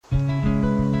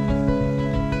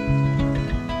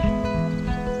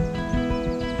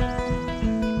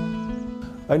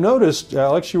I noticed,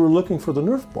 Alex, you were looking for the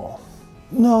Nerf ball.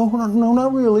 No,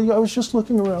 not really. I was just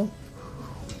looking around.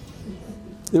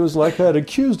 It was like I had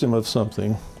accused him of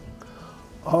something.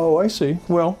 Oh, I see.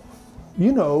 Well,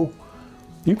 you know,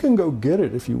 you can go get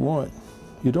it if you want.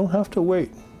 You don't have to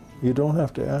wait. You don't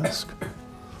have to ask.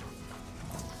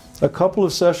 A couple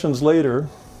of sessions later,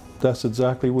 that's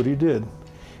exactly what he did.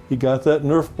 He got that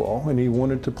Nerf ball and he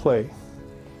wanted to play.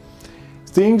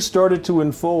 Things started to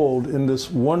unfold in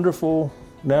this wonderful,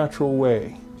 natural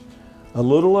way. A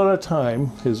little at a time,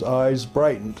 his eyes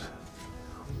brightened,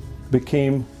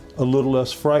 became a little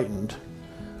less frightened,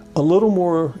 a little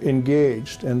more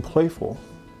engaged and playful.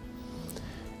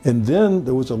 And then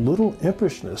there was a little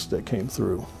impishness that came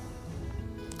through.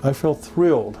 I felt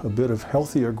thrilled, a bit of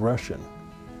healthy aggression.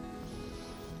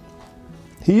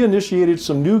 He initiated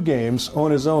some new games on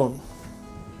his own.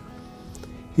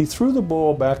 He threw the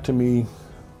ball back to me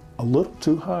a little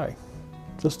too high,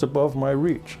 just above my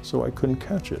reach, so I couldn't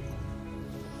catch it.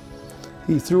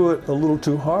 He threw it a little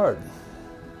too hard.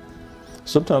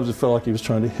 Sometimes it felt like he was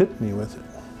trying to hit me with it.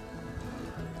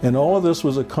 And all of this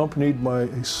was accompanied by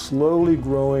a slowly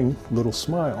growing little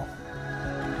smile.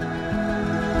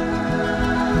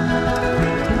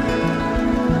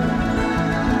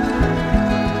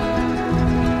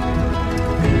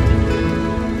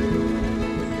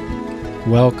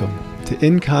 Welcome to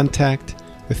In Contact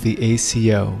with the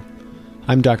ACO.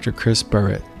 I'm Dr. Chris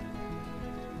Burrett.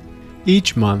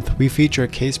 Each month, we feature a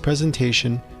case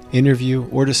presentation, interview,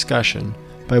 or discussion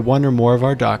by one or more of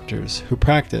our doctors who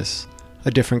practice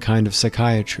a different kind of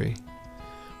psychiatry.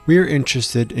 We are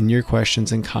interested in your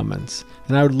questions and comments,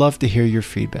 and I would love to hear your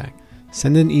feedback.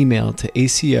 Send an email to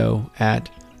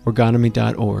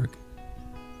aco@orgonomy.org.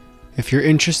 If you're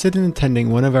interested in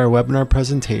attending one of our webinar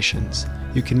presentations,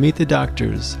 you can meet the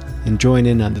doctors and join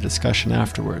in on the discussion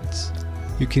afterwards.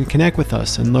 You can connect with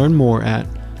us and learn more at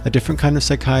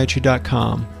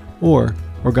adifferentkindofpsychiatry.com or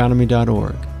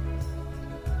orgonomy.org.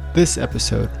 This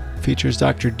episode features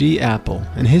Dr. D. Apple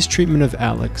and his treatment of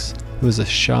Alex, who was a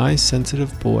shy,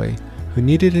 sensitive boy who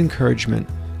needed encouragement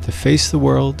to face the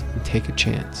world and take a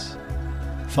chance.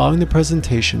 Following the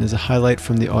presentation is a highlight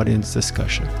from the audience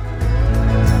discussion.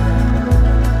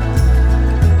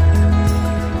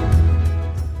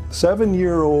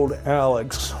 Seven-year-old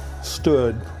Alex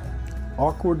stood,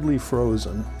 awkwardly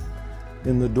frozen,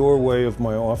 in the doorway of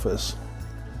my office.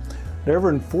 Never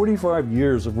in 45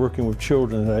 years of working with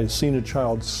children had I seen a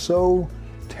child so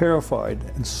terrified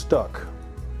and stuck,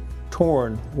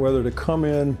 torn whether to come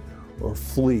in or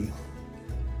flee.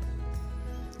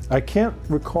 I can't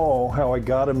recall how I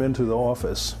got him into the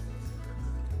office,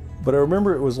 but I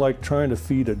remember it was like trying to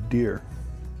feed a deer.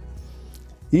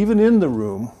 Even in the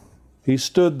room, he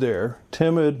stood there,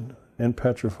 timid and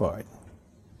petrified.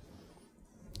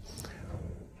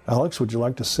 Alex, would you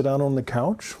like to sit down on the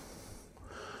couch?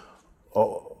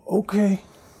 Oh, okay.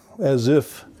 As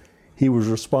if he was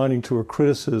responding to a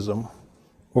criticism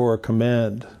or a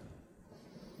command.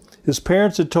 His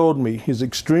parents had told me he's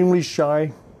extremely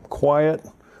shy, quiet,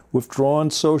 withdrawn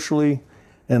socially,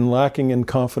 and lacking in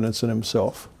confidence in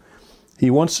himself. He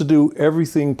wants to do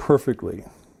everything perfectly.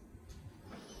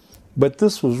 But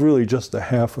this was really just a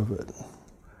half of it.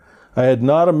 I had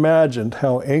not imagined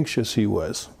how anxious he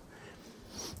was.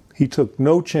 He took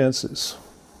no chances,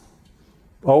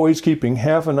 always keeping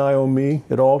half an eye on me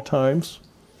at all times,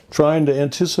 trying to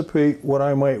anticipate what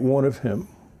I might want of him.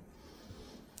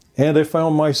 And I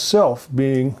found myself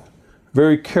being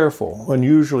very careful,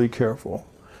 unusually careful,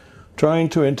 trying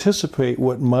to anticipate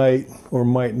what might or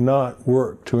might not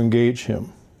work to engage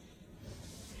him.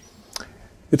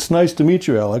 It's nice to meet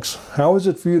you, Alex. How is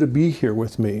it for you to be here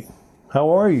with me? How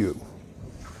are you?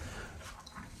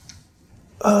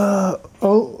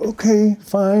 Okay,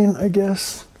 fine, I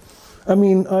guess. I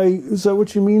mean, is that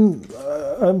what you mean?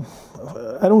 I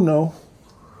don't know.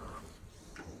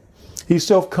 He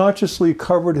self-consciously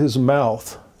covered his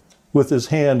mouth with his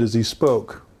hand as he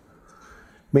spoke,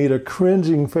 made a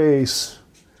cringing face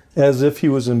as if he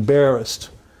was embarrassed,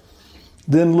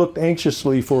 then looked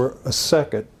anxiously for a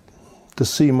second to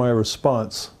see my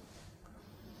response.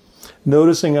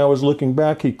 Noticing I was looking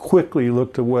back, he quickly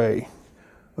looked away,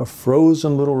 a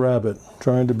frozen little rabbit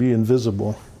trying to be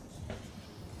invisible.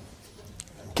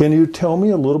 Can you tell me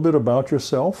a little bit about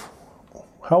yourself?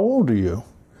 How old are you?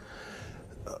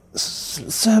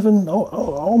 7,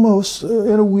 almost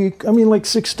in a week. I mean, like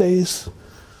 6 days.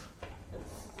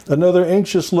 Another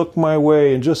anxious look my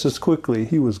way, and just as quickly,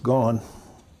 he was gone.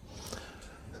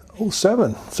 Oh,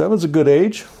 7. 7's a good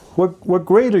age. What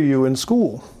grade are you in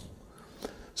school?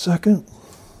 2nd.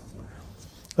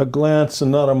 A glance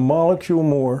and not a molecule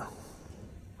more.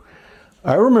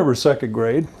 I remember second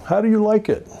grade. How do you like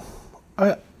it?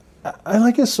 I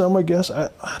like it some, I guess. I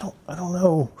don't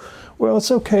know. Well,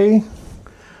 it's okay.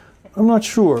 I'm not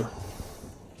sure.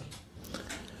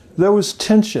 There was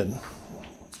tension,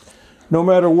 no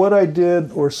matter what I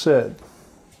did or said.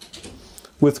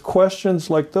 With questions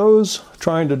like those,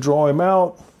 trying to draw him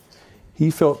out,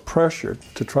 he felt pressured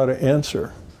to try to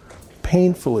answer,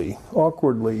 painfully,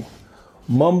 awkwardly,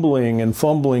 mumbling and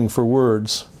fumbling for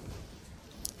words.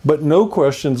 But no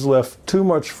questions left too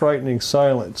much frightening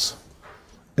silence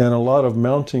and a lot of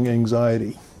mounting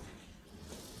anxiety.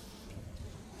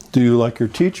 Do you like your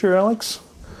teacher, Alex?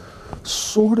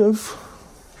 Sort of.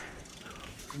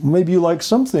 Maybe you like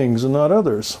some things and not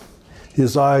others.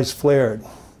 His eyes flared,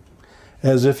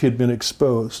 as if he'd been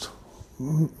exposed.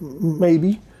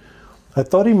 Maybe. I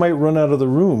thought he might run out of the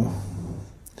room.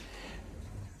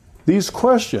 These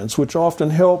questions, which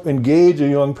often help engage a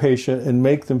young patient and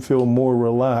make them feel more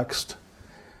relaxed,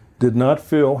 did not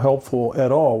feel helpful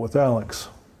at all with Alex.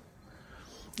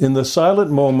 In the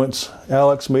silent moments,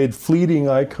 Alex made fleeting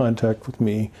eye contact with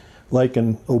me like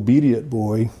an obedient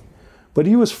boy, but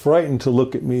he was frightened to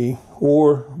look at me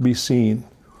or be seen.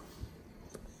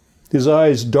 His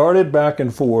eyes darted back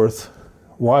and forth,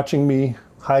 watching me,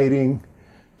 hiding,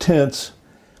 tense,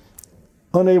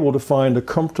 unable to find a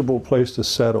comfortable place to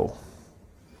settle.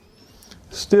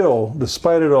 Still,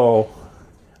 despite it all,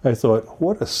 I thought,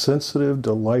 what a sensitive,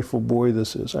 delightful boy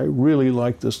this is. I really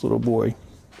like this little boy.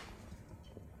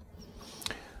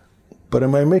 But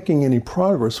am I making any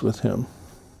progress with him?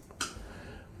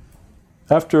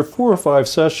 After 4 or 5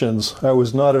 sessions, I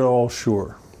was not at all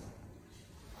sure.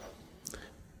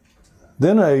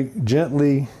 Then I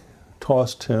gently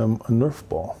tossed him a Nerf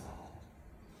ball.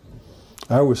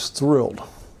 I was thrilled.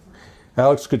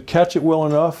 Alex could catch it well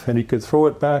enough, and he could throw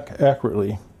it back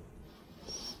accurately.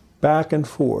 Back and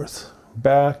forth,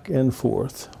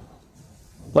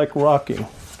 like rocking.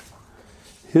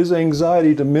 His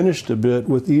anxiety diminished a bit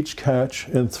with each catch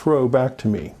and throw back to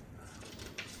me.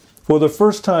 For the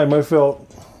first time, I felt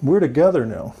we're together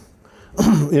now,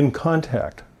 in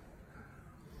contact.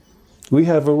 We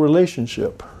have a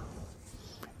relationship.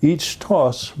 Each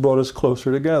toss brought us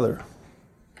closer together.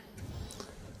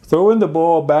 Throwing the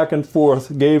ball back and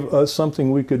forth gave us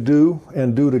something we could do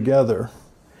and do together,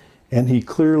 and he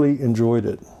clearly enjoyed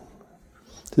it.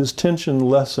 His tension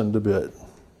lessened a bit.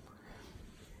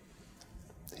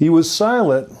 He was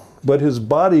silent, but his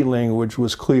body language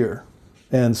was clear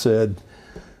and said,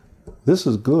 "This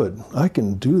is good. I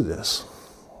can do this.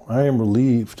 I am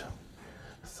relieved.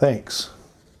 Thanks."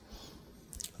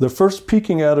 The first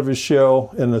peeking out of his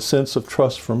shell and a sense of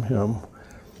trust from him,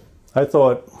 I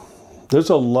thought, there's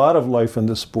a lot of life in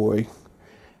this boy,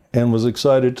 and was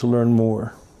excited to learn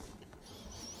more.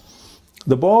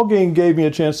 The ball game gave me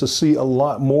a chance to see a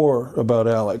lot more about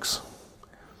Alex.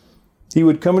 He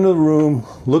would come into the room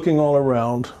looking all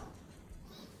around.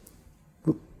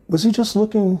 Was he just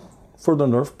looking for the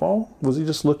Nerf ball? Was he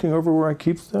just looking over where I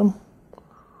keep them?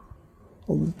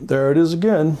 Well, there it is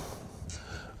again.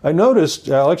 I noticed,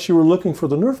 Alex, you were looking for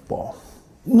the Nerf ball.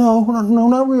 No,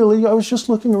 not really. I was just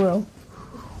looking around.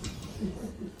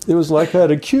 It was like I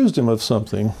had accused him of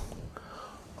something.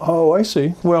 Oh, I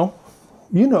see. Well,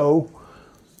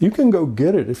 you can go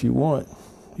get it if you want.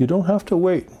 You don't have to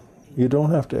wait. You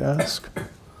don't have to ask.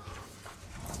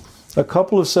 A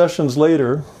couple of sessions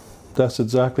later, that's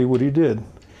exactly what he did.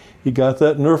 He got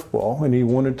that Nerf ball and he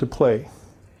wanted to play.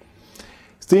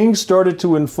 Things started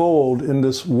to unfold in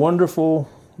this wonderful,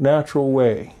 natural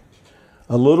way.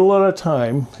 A little at a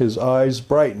time, his eyes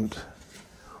brightened,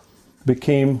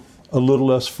 became a little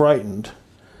less frightened,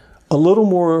 a little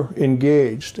more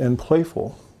engaged and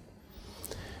playful.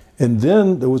 And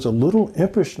then there was a little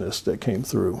impishness that came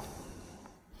through.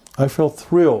 I felt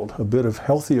thrilled, a bit of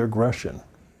healthy aggression.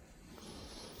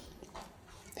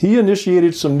 He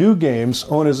initiated some new games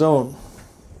on his own.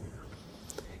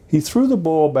 He threw the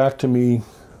ball back to me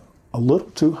a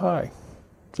little too high,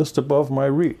 just above my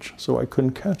reach, so I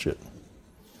couldn't catch it.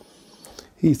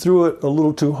 He threw it a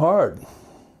little too hard.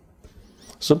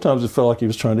 Sometimes it felt like he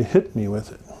was trying to hit me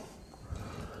with it.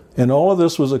 And all of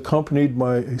this was accompanied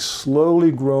by a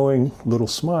slowly growing little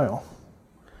smile.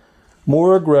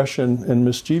 More aggression and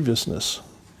mischievousness.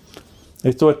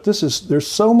 I thought, there's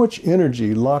so much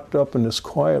energy locked up in this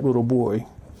quiet little boy.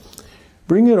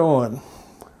 Bring it on.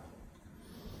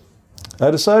 I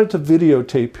decided to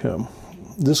videotape him.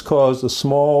 This caused a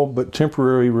small but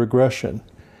temporary regression.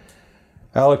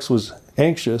 Alex was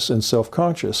anxious and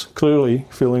self-conscious, clearly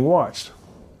feeling watched.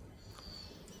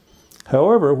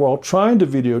 However, while trying to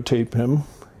videotape him,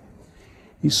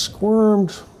 he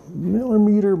squirmed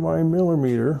millimeter by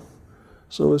millimeter,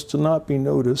 so as to not be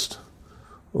noticed,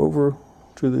 over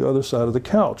to the other side of the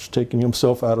couch, taking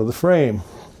himself out of the frame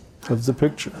of the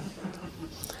picture.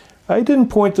 I didn't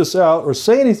point this out or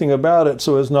say anything about it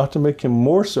so as not to make him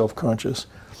more self-conscious,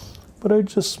 but I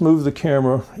just moved the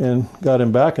camera and got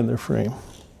him back in the frame.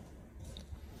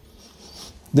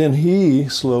 Then he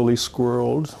slowly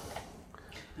squirreled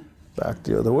back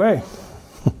the other way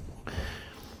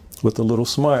with a little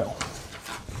smile.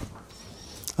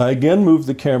 I again moved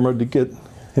the camera to get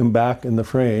him back in the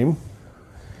frame,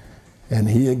 and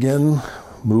he again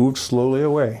moved slowly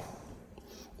away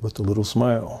with a little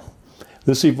smile.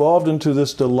 This evolved into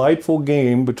this delightful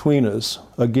game between us,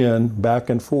 again, back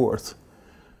and forth,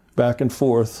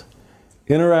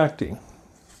 interacting.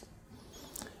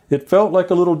 It felt like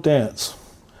a little dance.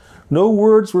 No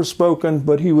words were spoken,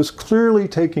 but he was clearly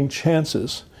taking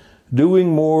chances, doing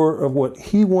more of what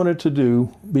he wanted to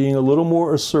do, being a little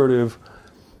more assertive,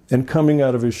 and coming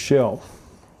out of his shell.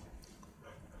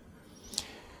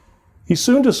 He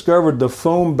soon discovered the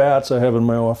foam bats I have in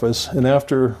my office, and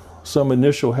after some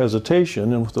initial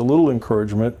hesitation and with a little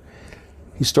encouragement,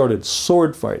 he started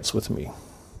sword fights with me.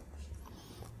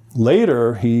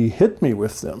 Later, he hit me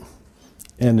with them,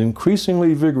 and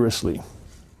increasingly vigorously.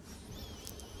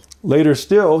 Later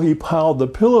still, he piled the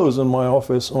pillows in my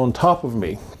office on top of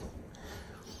me.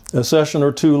 A session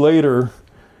or two later,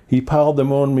 he piled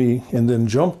them on me and then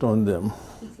jumped on them.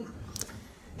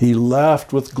 He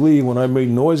laughed with glee when I made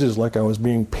noises like I was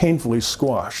being painfully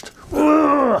squashed.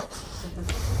 Ugh!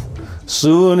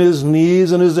 Soon his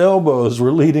knees and his elbows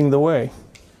were leading the way.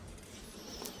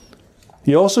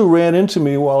 He also ran into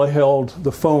me while I held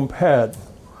the foam pad,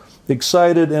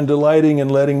 excited and delighting in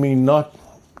letting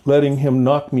him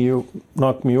knock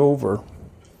me over.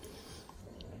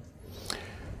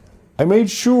 I made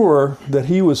sure that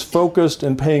he was focused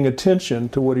and paying attention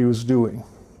to what he was doing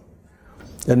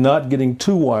and not getting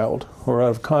too wild or out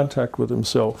of contact with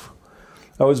himself.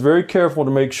 I was very careful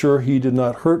to make sure he did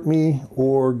not hurt me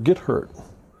or get hurt.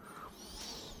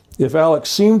 If Alex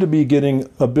seemed to be getting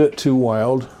a bit too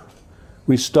wild,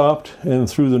 we stopped and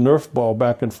threw the Nerf ball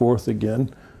back and forth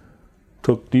again,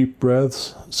 took deep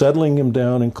breaths, settling him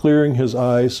down and clearing his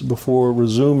eyes before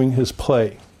resuming his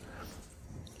play.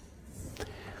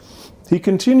 He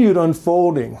continued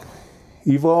unfolding,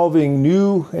 evolving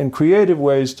new and creative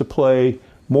ways to play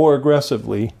more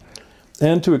aggressively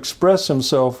and to express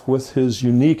himself with his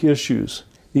unique issues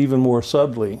even more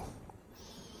subtly.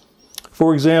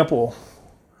 For example,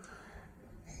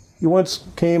 he once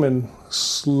came and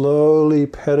slowly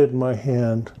petted my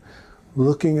hand,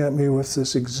 looking at me with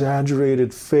this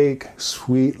exaggerated, fake,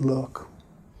 sweet look.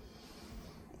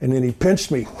 And then he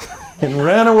pinched me and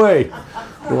ran away,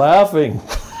 laughing.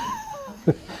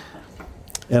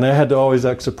 And I had to always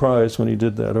act surprised when he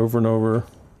did that over and over.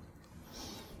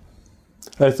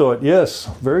 I thought, yes,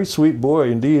 very sweet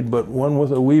boy indeed, but one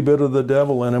with a wee bit of the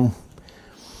devil in him.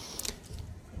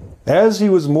 As he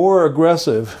was more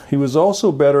aggressive, he was also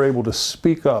better able to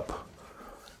speak up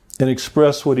and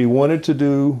express what he wanted to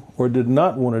do or did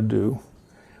not want to do.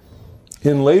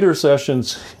 In later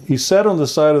sessions, he sat on the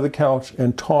side of the couch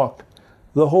and talked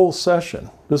the whole session.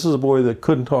 This is a boy that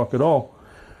couldn't talk at all.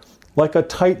 Like a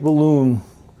tight balloon,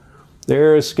 the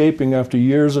air escaping after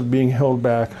years of being held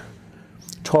back,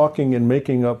 talking and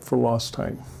making up for lost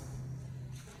time.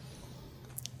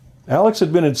 Alex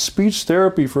had been in speech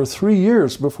therapy for 3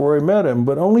 years before I met him,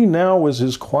 but only now was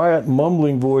his quiet,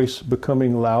 mumbling voice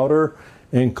becoming louder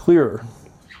and clearer.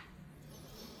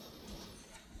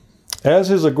 As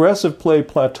his aggressive play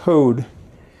plateaued,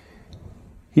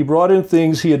 he brought in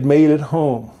things he had made at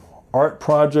home, art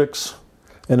projects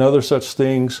and other such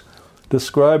things,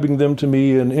 describing them to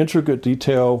me in intricate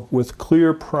detail with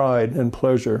clear pride and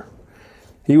pleasure.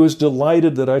 He was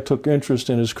delighted that I took interest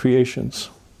in his creations.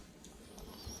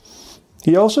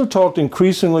 He also talked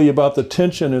increasingly about the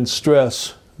tension and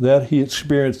stress that he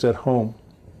experienced at home.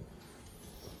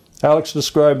 Alex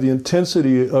described the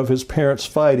intensity of his parents'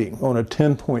 fighting on a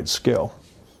 10-point scale,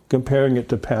 comparing it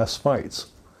to past fights.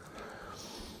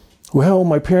 Well,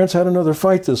 my parents had another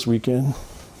fight this weekend.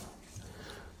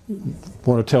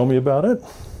 Want to tell me about it?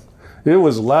 It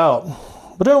was loud,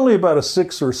 but only about a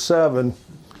 6 or 7.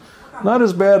 Not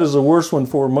as bad as the worst one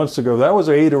 4 months ago. That was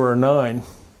an 8 or a 9.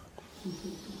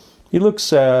 He looked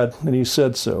sad, and he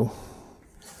said so.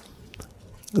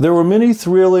 There were many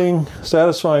thrilling,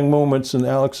 satisfying moments in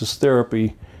Alex's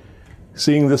therapy,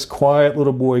 seeing this quiet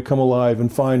little boy come alive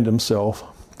and find himself,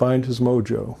 find his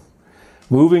mojo,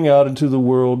 moving out into the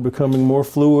world, becoming more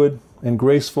fluid and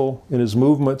graceful in his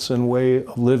movements and way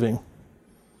of living.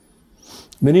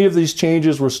 Many of these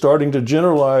changes were starting to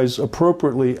generalize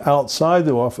appropriately outside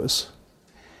the office.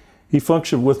 He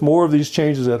functioned with more of these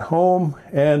changes at home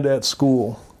and at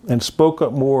school, and spoke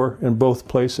up more in both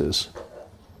places.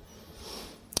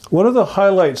 One of the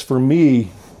highlights for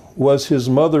me was his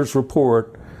mother's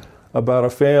report about a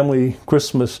family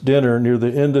Christmas dinner near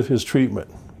the end of his treatment.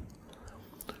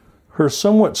 Her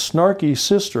somewhat snarky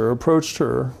sister approached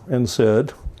her and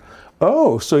said,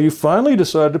 "Oh, so you finally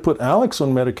decided to put Alex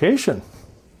on medication.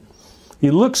 He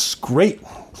looks great.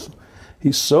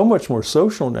 He's so much more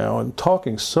social now and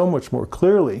talking so much more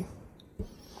clearly."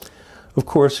 Of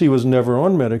course, he was never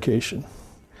on medication.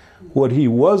 What he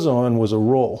was on was a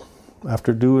roll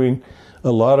after doing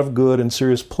a lot of good and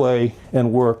serious play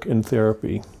and work in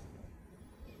therapy.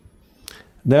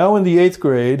 Now in the 8th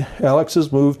grade, Alex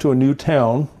has moved to a new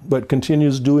town, but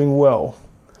continues doing well.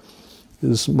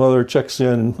 His mother checks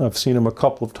in. I've seen him a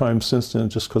couple of times since then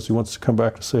just because he wants to come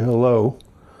back to say hello.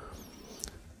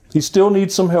 He still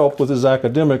needs some help with his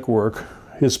academic work.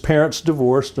 His parents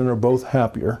divorced and are both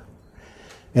happier.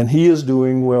 And he is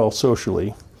doing well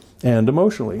socially and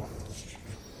emotionally.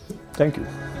 Thank you.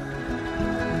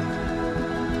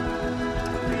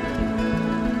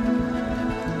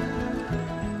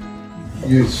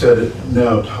 You said it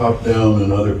now top down,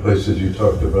 and other places you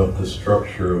talked about the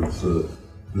structure of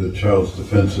the child's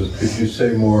defenses. Could you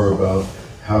say more about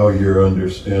how your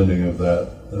understanding of that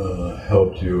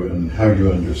helped you and how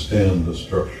you understand the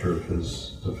structure of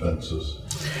his defenses?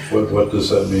 What does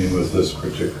that mean with this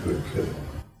particular kid?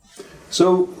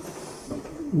 So,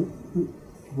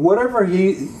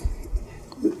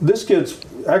 this kid's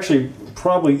actually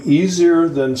probably easier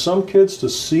than some kids to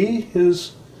see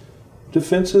his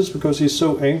defenses because he's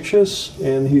so anxious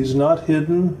and he's not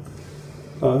hidden.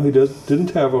 He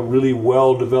didn't have a really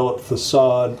well-developed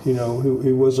facade. He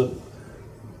wasn't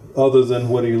other than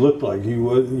what he looked like. He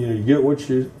would, you get what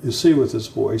you see with this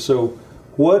boy. So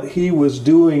what he was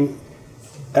doing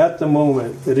at the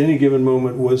moment, at any given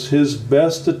moment, was his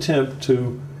best attempt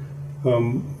to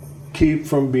keep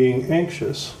from being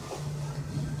anxious.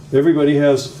 Everybody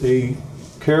has a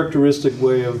characteristic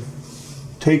way of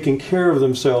taking care of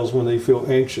themselves when they feel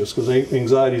anxious, because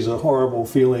anxiety is a horrible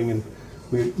feeling, and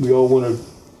we all want to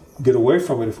get away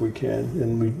from it if we can.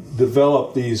 And we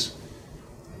develop these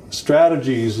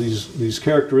strategies, these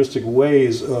characteristic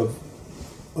ways of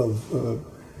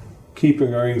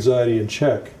keeping our anxiety in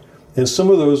check. And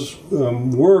some of those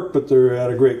work, but they're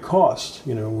at a great cost.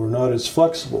 We're not as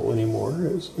flexible anymore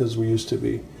as we used to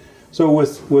be. So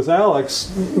with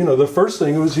Alex, the first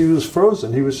thing was he was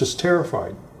frozen. He was just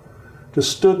terrified.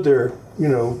 Just stood there,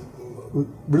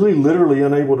 really literally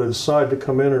unable to decide to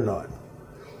come in or not.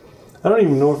 I don't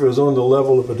even know if it was on the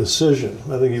level of a decision.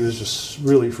 I think he was just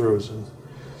really frozen.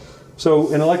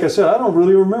 So, and like I said, I don't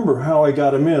really remember how I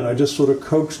got him in. I just sort of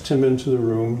coaxed him into the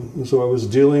room. And so I was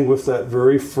dealing with that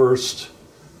very first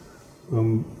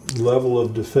level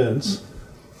of defense.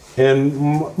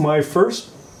 And my first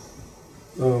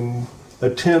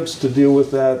attempts to deal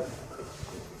with that,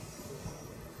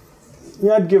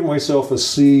 I'd give myself a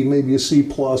C, maybe a C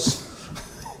plus.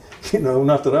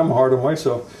 Not that I'm hard on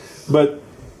myself, but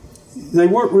they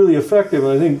weren't really effective.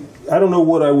 And I don't know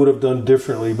what I would have done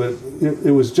differently, but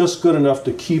it was just good enough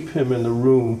to keep him in the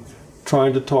room,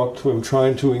 trying to talk to him,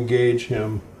 trying to engage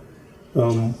him.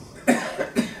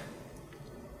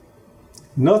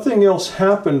 Nothing else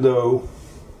happened, though,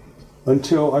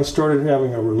 until I started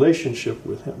having a relationship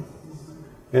with him.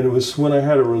 And it was when I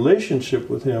had a relationship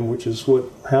with him, which is what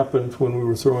happened when we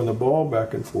were throwing the ball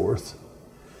back and forth.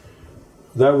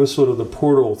 That was sort of the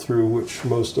portal through which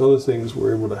most other things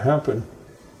were able to happen,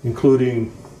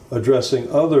 including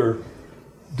addressing other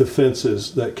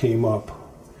defenses that came up,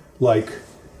 like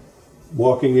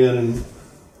walking in and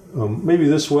maybe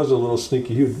this was a little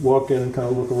sneaky. He would walk in and kind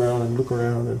of look around,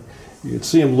 and you'd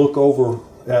see him look over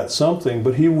at something,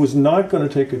 but he was not going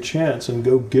to take a chance and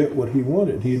go get what he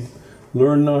wanted. He'd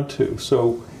learned not to.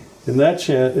 So in that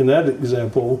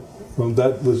example,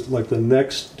 that was like the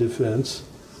next defense.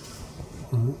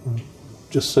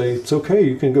 Just say, it's okay,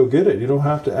 you can go get it. You don't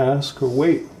have to ask or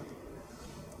wait.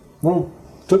 Well,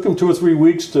 it took him 2 or 3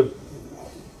 weeks to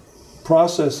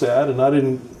process that, and I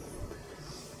didn't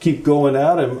keep going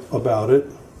at him about it,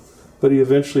 but he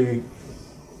eventually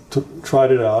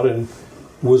tried it out and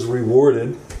was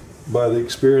rewarded by the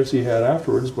experience he had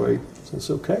afterwards by, it's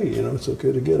okay, it's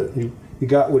okay to get it. He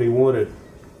got what he wanted.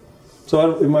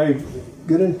 So am I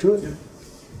getting to it?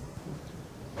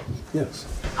 Yes.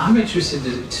 I'm interested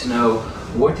to know,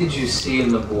 what did you see in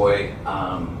the boy,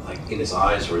 like in his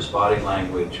eyes or his body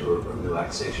language or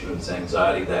relaxation of his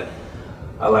anxiety, that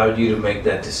allowed you to make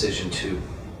that decision to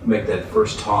make that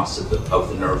first toss of the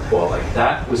Nerf ball? Like,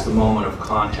 that was the moment of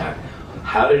contact.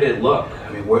 How did it look? I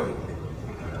mean,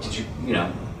 did you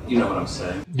know what I'm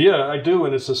saying? Yeah, I do,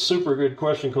 and it's a super good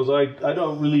question because I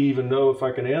don't really even know if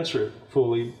I can answer it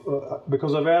fully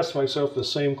because I've asked myself the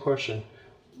same question.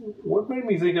 What made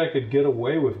me think I could get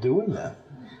away with doing that?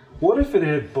 What if it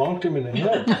had bonked him in the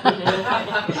head?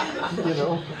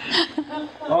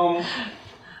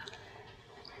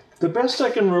 The best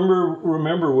I can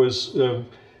remember was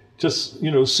just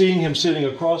seeing him sitting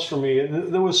across from me,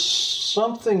 and there was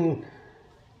something.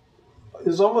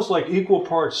 It's almost like equal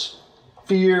parts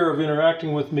fear of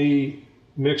interacting with me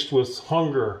mixed with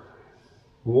hunger,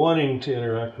 wanting to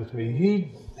interact with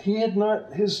me. He had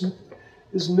not his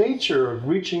nature of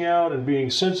reaching out and being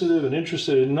sensitive and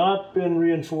interested had not been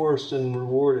reinforced and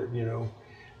rewarded,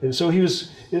 And so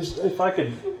if I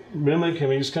could mimic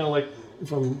him, he's kind of like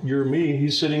from You're Me.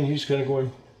 He's sitting, he's kind of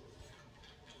going.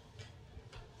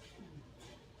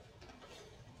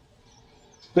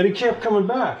 But he kept coming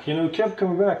back, kept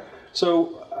coming back.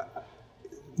 So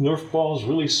Nerf ball is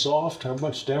really soft. How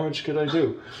much damage could I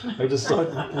do? I just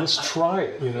thought, let's try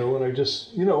it, and I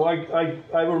just,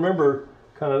 I remember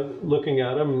kind of looking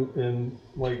at him and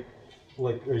like,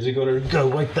 is he going to go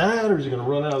like that, or is he going to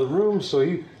run out of the room? So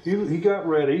he got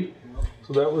ready.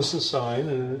 So that was the sign,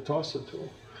 and I tossed it to him.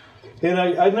 And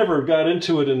I never got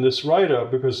into it in this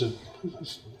write-up because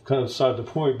it's kind of beside the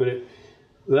point, but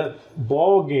that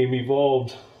ball game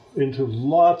evolved into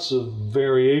lots of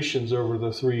variations over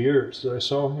the 3 years that I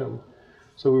saw him.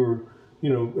 So we were,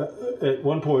 at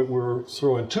one point we were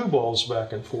throwing 2 balls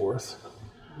back and forth.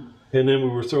 And then we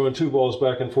were throwing 2 balls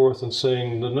back and forth and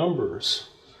saying the numbers.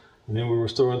 And then we were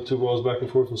throwing 2 balls back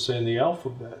and forth and saying the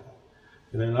alphabet.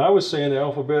 And then I was saying the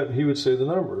alphabet and he would say the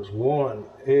numbers. 1,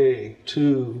 A,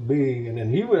 2, B, and then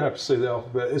he would have to say the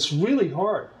alphabet. It's really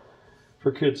hard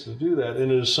for kids to do that. And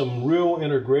there's some real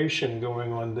integration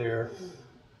going on there.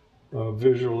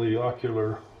 Visually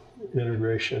ocular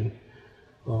integration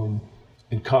and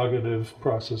cognitive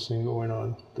processing going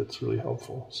on that's really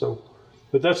helpful. So,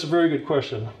 but that's a very good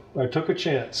question. I took a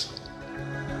chance.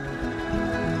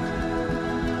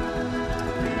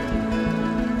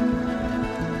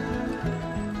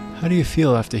 How do you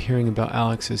feel after hearing about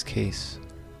Alex's case?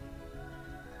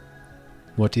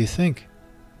 What do you think?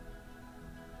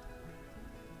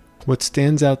 What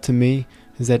stands out to me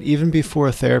is that even before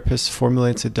a therapist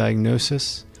formulates a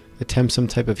diagnosis, attempts some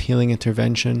type of healing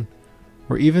intervention,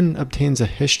 or even obtains a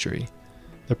history,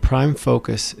 the prime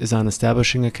focus is on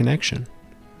establishing a connection.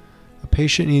 A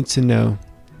patient needs to know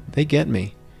they get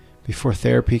me before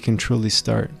therapy can truly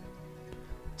start.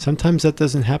 Sometimes that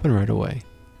doesn't happen right away.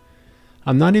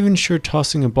 I'm not even sure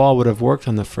tossing a ball would have worked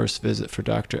on the first visit for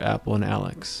Dr. Apple and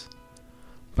Alex,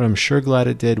 but I'm sure glad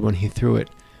it did when he threw it,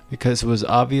 because it was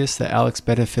obvious that Alex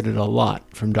benefited a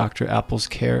lot from Dr. Apple's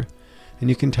care, and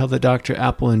you can tell that Dr.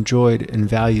 Apple enjoyed and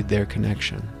valued their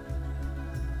connection.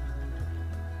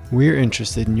 We're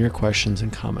interested in your questions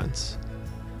and comments.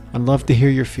 I'd love to hear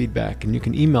your feedback, and you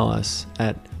can email us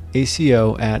at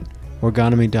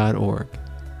aco@orgonomy.org.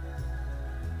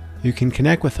 You can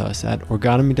connect with us at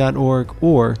orgonomy.org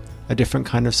or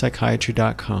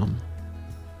adifferentkindofpsychiatry.com.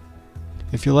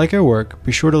 If you like our work,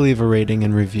 be sure to leave a rating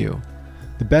and review.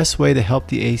 The best way to help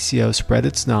the ACO spread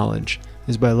its knowledge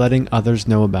is by letting others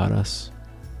know about us.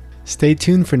 Stay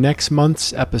tuned for next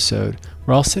month's episode,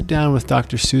 where I'll sit down with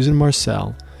Dr. Susan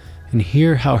Marcel and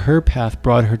hear how her path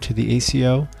brought her to the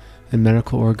ACO and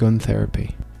medical orgone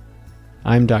therapy.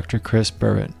 I'm Dr. Chris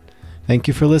Burrett. Thank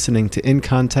you for listening to In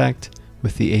Contact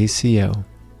with the ACO.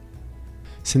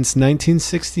 Since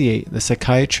 1968, the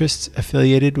psychiatrists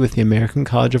affiliated with the American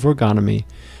College of Orgonomy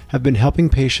have been helping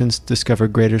patients discover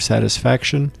greater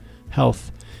satisfaction,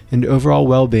 health, and overall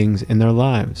well-being in their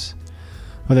lives.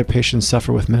 Whether patients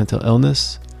suffer with mental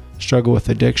illness, struggle with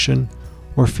addiction,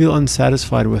 or feel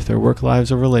unsatisfied with their work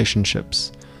lives or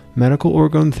relationships, medical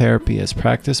orgone therapy as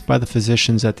practiced by the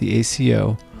physicians at the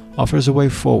ACO offers a way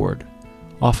forward,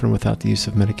 often without the use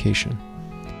of medication.